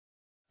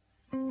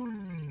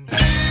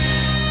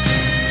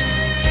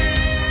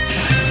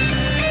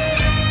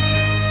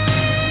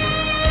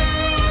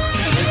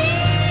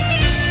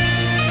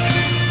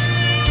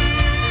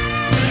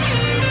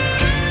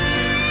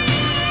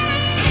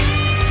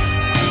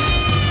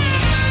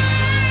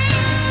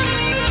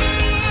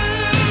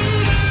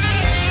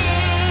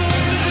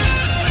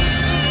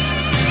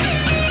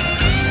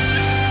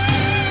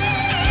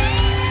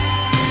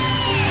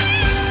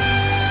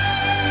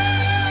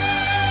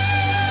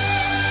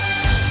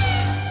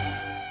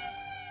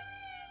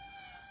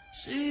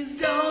She's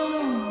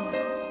gone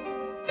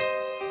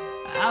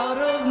out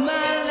of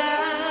my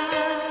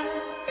life.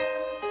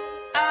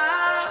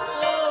 I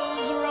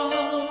was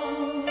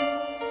wrong.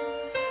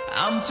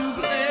 I'm to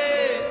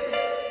blame.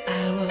 I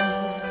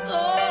was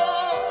so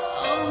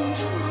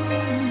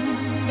untrue.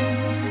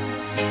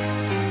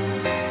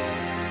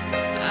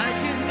 I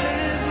can't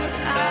live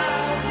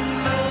without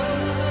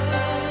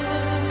love.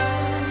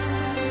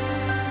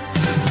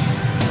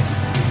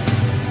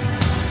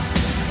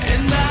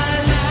 In my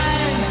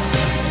life,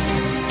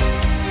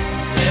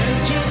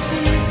 there's just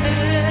an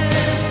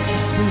empty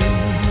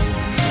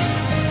space.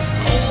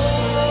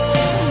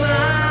 All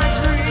my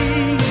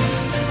dreams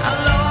are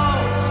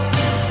lost.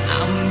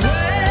 I'm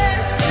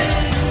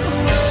wasting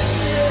away.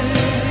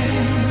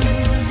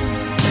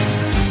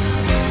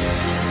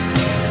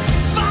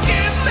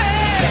 Forgive me,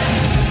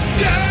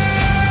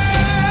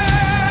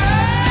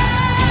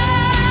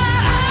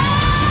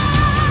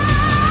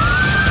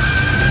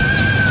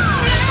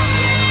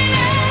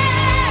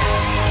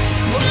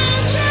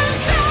 won't you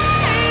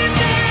save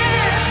me?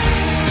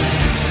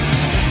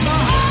 My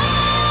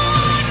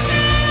heart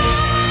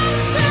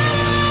belongs to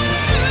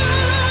you.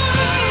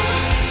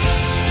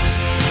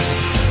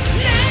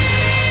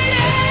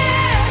 Lady,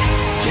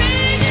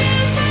 can you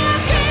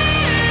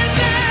forgive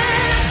me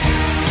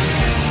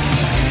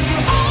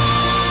for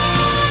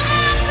all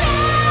I've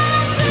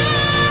done to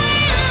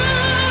you?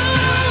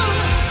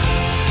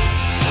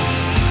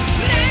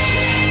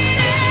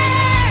 Lady,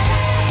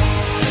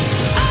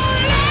 oh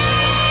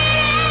lady.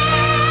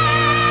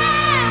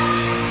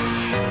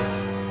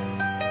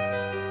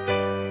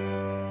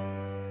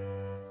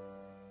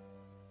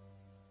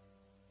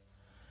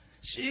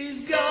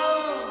 She's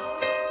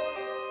gone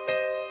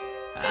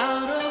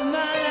out of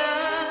my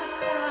life.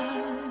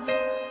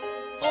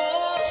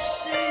 Oh,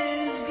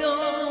 she's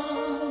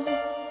gone.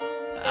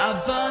 I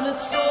find it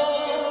so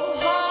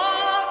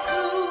hard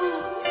to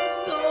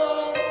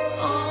go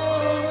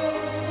on.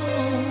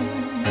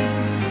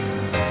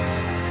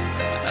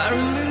 I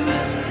really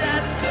miss that.